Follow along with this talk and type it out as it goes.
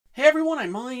everyone,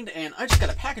 I'm Mind, and I just got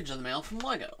a package in the mail from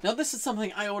LEGO. Now this is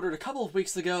something I ordered a couple of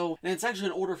weeks ago, and it's actually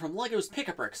an order from LEGO's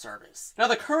Pick-a-Brick service. Now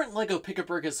the current LEGO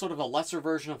Pick-a-Brick is sort of a lesser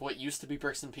version of what used to be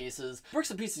Bricks and Pieces. Bricks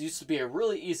and Pieces used to be a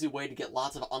really easy way to get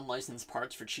lots of unlicensed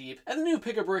parts for cheap, and the new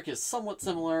Pick-a-Brick is somewhat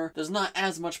similar. There's not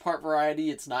as much part variety,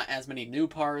 it's not as many new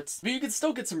parts, but you can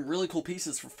still get some really cool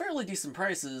pieces for fairly decent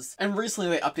prices, and recently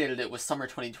they updated it with Summer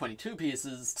 2022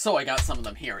 pieces, so I got some of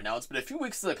them here. Now it's been a few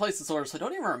weeks since I placed this order, so I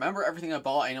don't even remember everything I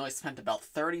bought. I know I spent about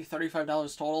 $35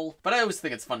 total, but I always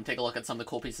think it's fun to take a look at some of the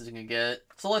cool pieces you can get.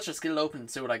 So let's just get it open and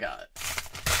see what I got.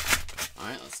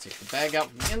 Alright, let's take the bag out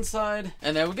from the inside.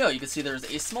 And there we go. You can see there's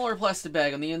a smaller plastic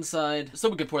bag on the inside. So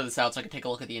we can pour this out so I can take a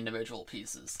look at the individual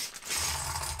pieces.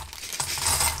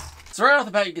 So right off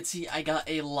the bat, you can see I got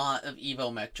a lot of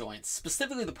EvoMech joints,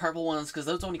 specifically the purple ones, because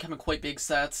those only come in quite big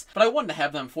sets, but I wanted to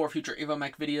have them for future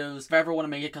EvoMech videos. If I ever want to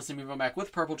make a custom EvoMech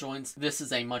with purple joints, this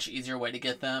is a much easier way to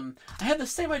get them. I had the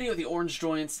same idea with the orange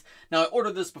joints. Now, I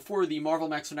ordered this before the Marvel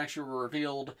Mechs for next year were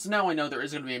revealed, so now I know there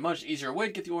is going to be a much easier way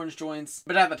to get the orange joints,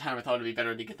 but at the time I thought it would be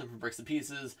better to get them from Bricks and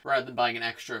Pieces, rather than buying an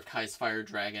extra of Kai's Fire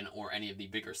Dragon or any of the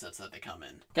bigger sets that they come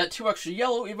in. Got 2 extra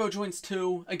yellow Evo joints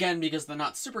too, again because they're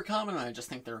not super common and I just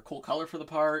think they're a cool color for the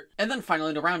part. And then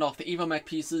finally, to round off the EvoMech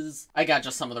pieces, I got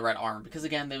just some of the red arm, because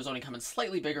again, those only come in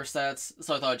slightly bigger sets,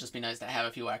 so I thought it'd just be nice to have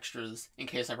a few extras in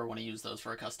case I ever want to use those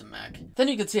for a custom mech. Then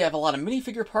you can see I have a lot of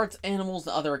minifigure parts, animals,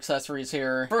 and other accessories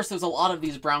here. First, there's a lot of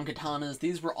these brown katanas.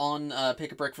 These were on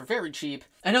Pick-a-Brick for very cheap.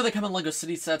 I know they come in LEGO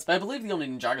City sets, but I believe the only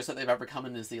Ninjago set they've ever come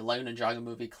in is the LEGO Ninjago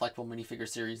movie collectible minifigure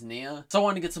series Nia. So I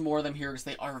wanted to get some more of them here because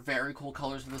they are very cool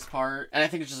colors for this part, and I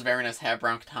think it's just very nice to have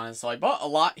brown katanas, so I bought a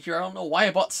lot here. I don't know why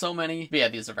I bought so many, but yeah,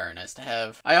 these are very nice to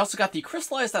have. I also got the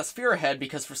crystallized Asphera head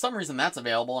because for some reason that's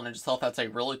available, and I just thought that's a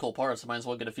really cool part, so I might as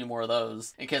well get a few more of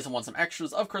those in case I want some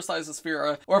extras of crystallized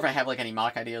Asphera, or if I have like any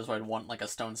mock ideas where I'd want like a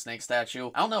stone snake statue.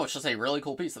 I don't know, it's just a really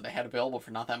cool piece that they had available for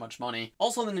not that much money.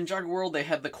 Also in the Ninjago world, they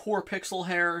had the core pixel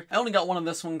hair. I only got one of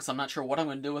this one because I'm not sure what I'm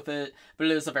going to do with it, but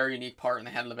it is a very unique part and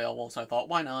they had it available, so I thought,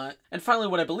 why not? And finally,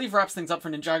 what I believe wraps things up for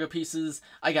Ninjago pieces,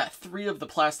 I got 3 of the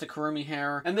plastic Harumi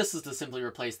hair, and this is to simply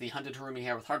replace the Hunted Harumi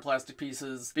hair with hard plastic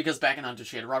pieces, because back in Hunted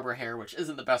she had rubber hair, which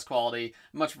isn't the best quality.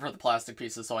 I much prefer the plastic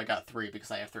pieces, so I got 3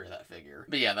 because I have 3 of that figure.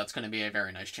 But yeah, that's going to be a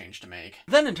very nice change to make.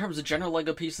 Then in terms of general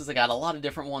LEGO pieces, I got a lot of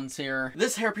different ones here.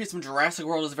 This hairpiece from Jurassic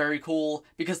World is very cool,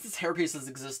 because this hairpiece has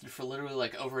existed for literally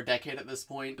like over a decade at this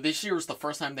point. But this year was the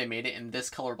first time they made it in this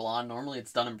color blonde. Normally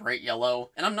it's done in bright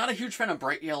yellow, and I'm not a huge fan of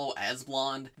bright yellow as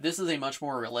blonde. This is a much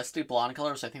more realistic blonde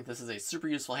color, so I think this is a super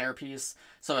useful hairpiece.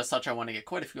 So as such, I want to get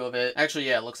quite a few of it. Actually,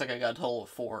 yeah, it looks like I got a total of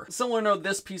 4. Similar note,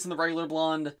 this piece in the regular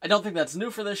blonde, I don't think that's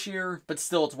new for this year, but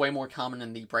still it's way more common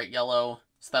in the bright yellow.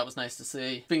 So that was nice to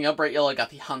see. Speaking of bright yellow, I got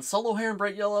the Han Solo hair in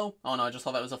bright yellow. Oh no, I just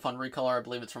thought that was a fun recolor. I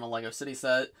believe it's from a LEGO City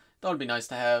set. That would be nice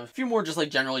to have. A few more just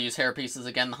like general use hair pieces.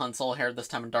 Again, the Han Solo hair, this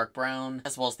time in dark brown,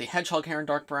 as well as the Hedgehog hair in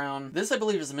dark brown. This, I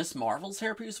believe, is Miss Marvel's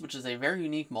hairpiece, which is a very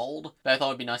unique mold, but I thought it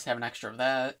would be nice to have an extra of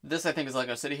that. This, I think, is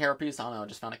LEGO City hairpiece. I don't know, I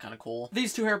just found it kind of cool.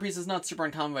 These 2 hairpieces, not super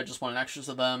uncommon, but I just wanted extras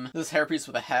of them. This hairpiece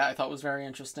with a hat I thought was very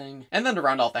interesting. And then to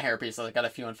round off the hairpiece, I got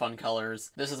a few in fun colors.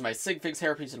 This is my Sig Figs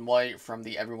hairpiece in white from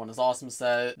the Everyone is Awesome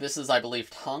set. This is, I believe,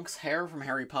 Tonk's hair from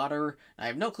Harry Potter. I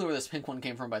have no clue where this pink one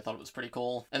came from, but I thought it was pretty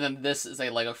cool. And then this is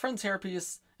a LEGO Friends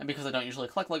hairpiece. And because I don't usually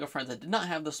collect LEGO Friends, I did not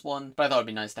have this one, but I thought it'd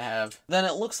be nice to have. Then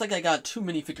it looks like I got 2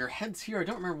 minifigure heads here. I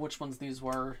don't remember which ones these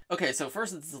were. Okay, so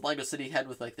first it's the LEGO City head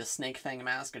with like the snake fang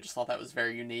mask. I just thought that was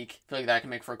very unique. I feel like that can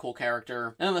make for a cool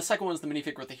character. And then the second one is the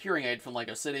minifigure with the hearing aid from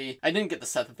LEGO City. I didn't get the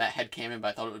set that that head came in, but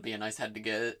I thought it would be a nice head to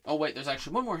get. Oh wait, there's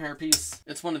actually one more hairpiece.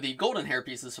 It's one of the golden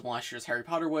hairpieces from last year's Harry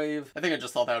Potter wave. I think I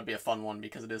just thought that would be a fun one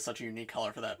because it is such a unique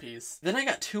color for that piece. Then I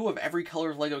got 2 of every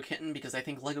color of LEGO kitten because I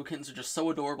think LEGO kittens are just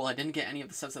so adorable. I didn't get any of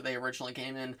the sets that they originally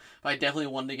came in, but I definitely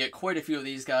wanted to get quite a few of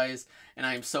these guys, and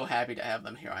I am so happy to have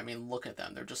them here. I mean, look at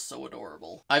them. They're just so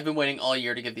adorable. I've been waiting all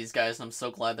year to get these guys, and I'm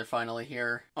so glad they're finally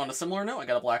here. On a similar note, I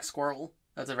got a black squirrel.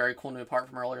 That's a very cool new part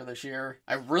from earlier this year.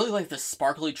 I really like this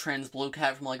sparkly trans blue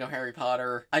cat from LEGO Harry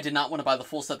Potter. I did not want to buy the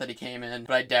full set that he came in,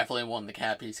 but I definitely wanted the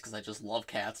cat piece because I just love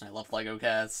cats and I love LEGO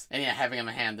cats. And yeah, having him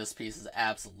in hand, this piece is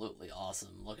absolutely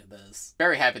awesome. Look at this.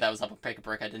 Very happy that was up with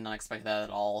Pick-a-Brick. I did not expect that at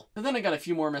all. And then I got a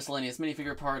few more miscellaneous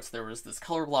minifigure parts. There was this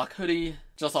color block hoodie.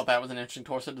 Just thought that was an interesting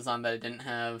torso design that I didn't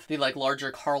have. The like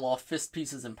larger Karloff fist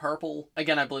pieces in purple.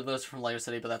 Again, I believe those are from LEGO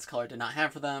City, but that's color I did not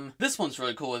have for them. This one's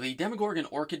really cool. The Demogorgon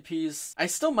orchid piece. I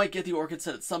still might get the Orchid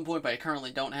set at some point, but I currently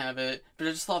don't have it. But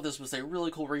I just thought this was a really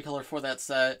cool recolor for that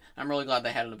set. I'm really glad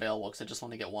they had it available because I just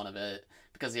want to get one of it.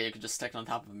 Because, yeah, you could just stick it on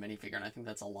top of a minifigure, and I think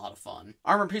that's a lot of fun.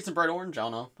 Armor piece in bright orange, I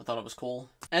don't know. I thought it was cool.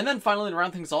 And then finally, to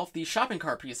round things off, the shopping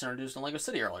cart piece introduced in LEGO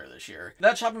City earlier this year.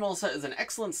 That shopping mall set is an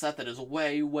excellent set that is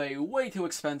way, way, way too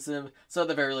expensive. So at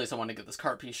the very least, I want to get this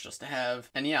cart piece just to have.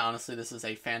 And yeah, honestly, this is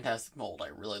a fantastic mold. I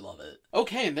really love it.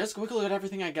 Okay, and there's a quick look at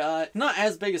everything I got. Not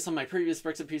as big as some of my previous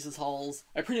Bricks and Pieces hauls.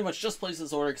 I pretty much just placed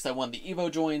this order because I wanted the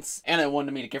Evo joints, and I wanted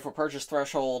to meet a gift for purchase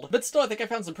threshold. But still, I think I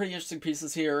found some pretty interesting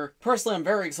pieces here. Personally, I'm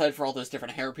very excited for all those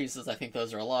different hair pieces. I think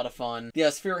those are a lot of fun.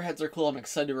 The sphere heads are cool. I'm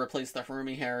excited to replace the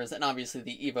Ruune hairs, and obviously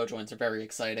the Evo joints are very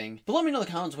exciting. But let me know in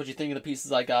the comments what you think of the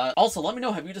pieces I got. Also, let me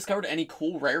know, have you discovered any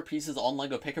cool rare pieces on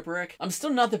LEGO Pick-a-Brick? I'm still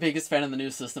not the biggest fan of the new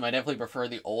system. I definitely prefer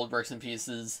the old Bricks and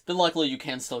Pieces, but luckily you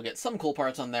can still get some cool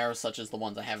parts on there, such as the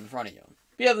ones I have in front of you.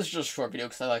 But yeah, this is just a short video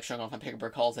because I like showing off my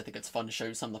Pick-a-Brick hauls. I think it's fun to show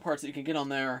you some of the parts that you can get on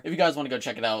there. If you guys want to go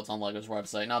check it out, it's on LEGO's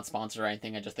website. Not sponsored or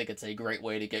anything, I just think it's a great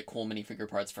way to get cool minifigure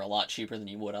parts for a lot cheaper than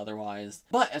you would otherwise.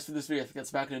 But as for this video, I think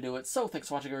that's about going to do it. So thanks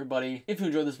for watching, everybody. If you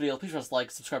enjoyed this video, please press like,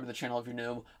 subscribe to the channel if you're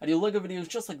new. I do LEGO videos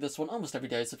just like this one almost every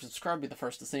day, so if you subscribe, be the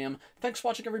first to see them. Thanks for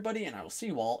watching, everybody, and I will see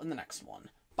you all in the next one.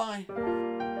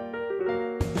 Bye!